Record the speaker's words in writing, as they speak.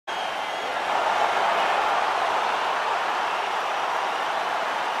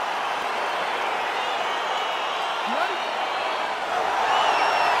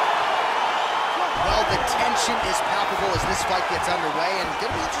gets underway, and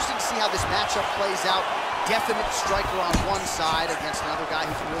gonna be interesting to see how this matchup plays out. Definite striker on one side against another guy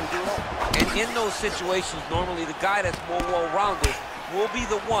who can really do it all. And in those situations, normally the guy that's more well-rounded will be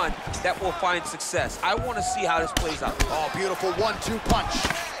the one that will find success. I want to see how this plays out. Oh, beautiful 1-2 punch.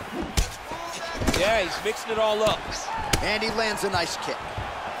 Yeah, he's mixing it all up. And he lands a nice kick.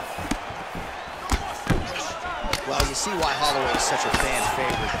 Well, you see why Holloway is such a fan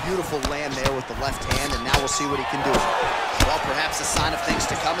favorite. Beautiful land there with the left hand, and now we'll see what he can do. Well, perhaps a sign of things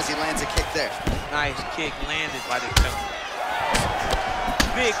to come as he lands a kick there. Nice kick landed by the counter.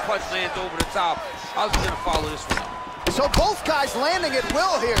 Big punch lands over the top. How's he gonna follow this one up? So both guys landing at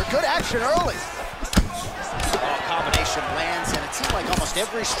will here. Good action early. Oh, combination lands, and it seemed like almost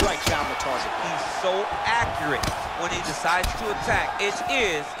every strike found the target. He's so accurate when he decides to attack. It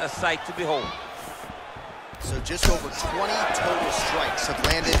is a sight to behold. So just over 20 total strikes have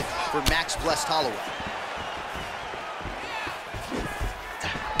landed for Max Blessed Holloway.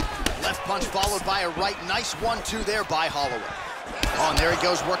 Left punch followed by a right. Nice 1-2 there by Holloway. Oh, and there he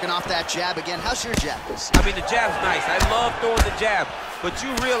goes, working off that jab again. How's your jab? I mean, the jab's nice. I love throwing the jab. But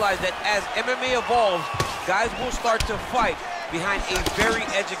you realize that as MMA evolves, guys will start to fight behind a very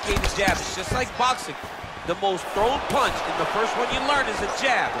educated jab. It's just like boxing. The most thrown punch, and the first one you learn is a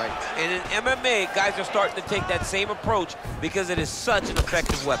jab. Right. And in MMA, guys are starting to take that same approach because it is such an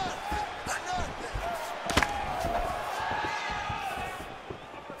effective weapon.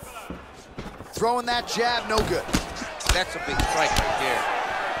 Throwing that jab, no good. That's a big strike right there.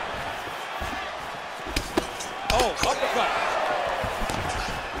 Oh, uppercut.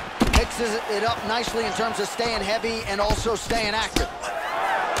 Mixes it up nicely in terms of staying heavy and also staying active.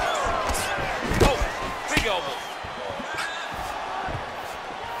 Big elbow.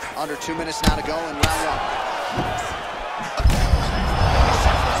 Under 2 minutes now to go in round one.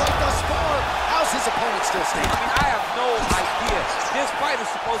 How's his opponent still standing? I mean, I have no idea. This fight is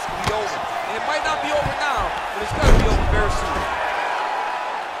supposed to be over. And it might not be over now, but it's going to be over very soon.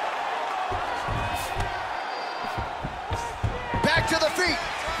 Back to the feet.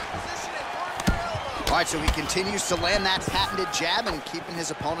 All right, so he continues to land that patented jab and keeping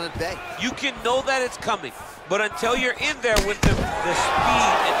his opponent at bay. You can know that it's coming, but until you're in there with the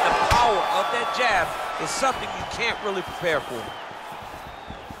speed and the power of that jab, is something you can't really prepare for.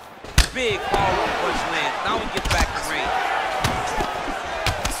 Big power punch lands. Now he gets back to range.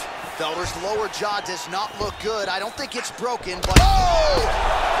 Felder's lower jaw does not look good. I don't think it's broken, but oh!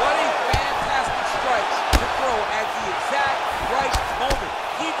 What a fantastic strike to throw at the exact right moment.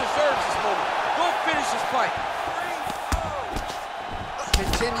 He deserves this moment. Go finish his fight.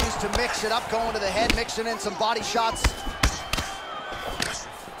 Continues to mix it up, going to the head, mixing in some body shots.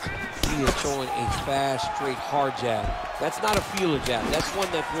 He is showing a fast, straight, hard jab. That's not a feeler jab. That's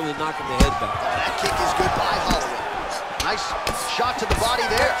one that's really knocking the head back. Oh, that kick is good by Holloway. Nice shot to the body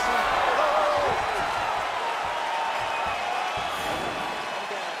there.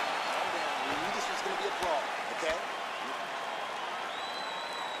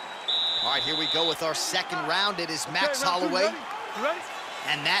 All right, here we go with our second round. It is Max Holloway. You ready?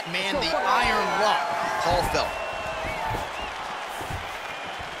 And that man, the Iron Rock, Paul Felder.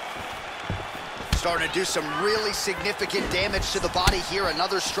 Starting to do some really significant damage to the body here.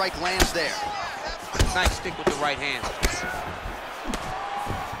 Another strike lands there. Nice stick with the right hand.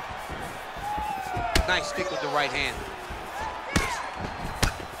 Nice stick with the right hand.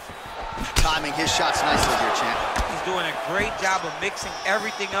 Timing his shots nicely here, champ. He's doing a great job of mixing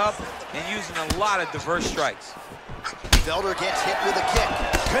everything up and using a lot of diverse strikes. Felder gets hit with a kick.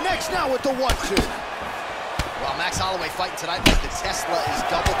 Connects now with the 1-2. Well, Max Holloway fighting tonight like the Tesla is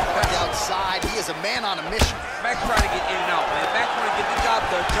double parked outside. He is a man on a mission. Max trying to get in and out, man. Max trying to get the job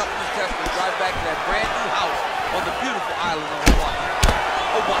done, jump in his Tesla, drive back to that brand new house on the beautiful island of Hawaii.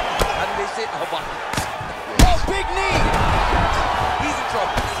 Hawaii. How do they say it? Hawaii. Oh, big knee! He's in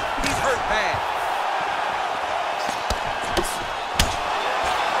trouble. He's hurt bad.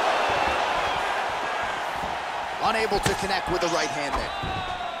 Unable to connect with the right hand there.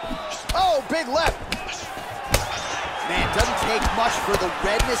 Oh, big left. Man, doesn't take much for the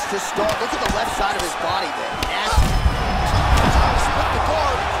redness to start. Look at the left side of his body there. Nasty. Split the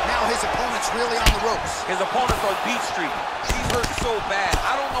guard. Now his opponent's really on the ropes. His opponent's on beat street. He's hurt so bad.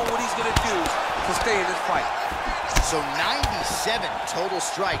 I don't know what he's going to do to stay in this fight. So 97 total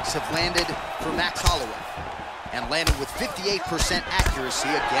strikes have landed for Max Holloway. And landed with 58%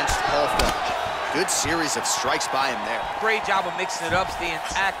 accuracy against Paul Felder. Good series of strikes by him there. Great job of mixing it up, staying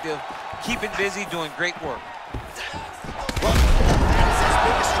active, keeping busy, doing great work. Well, that is as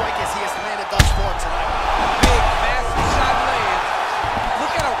big a strike as he has landed thus far tonight. Big, massive shot lands.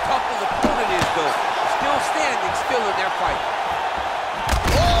 Look at how tough his opponent is, though. Still standing, still in their fight.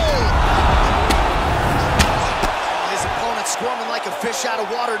 of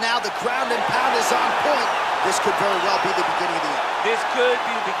water now. The ground and pound is on point. This could very well be the beginning of the end. This could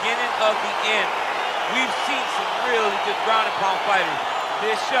be the beginning of the end. We've seen some really good ground and pound fighters.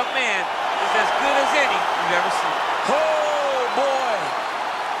 This young man is as good as any we've ever seen. Oh, boy.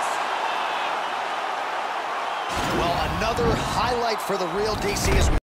 Well, another highlight for the real DC as we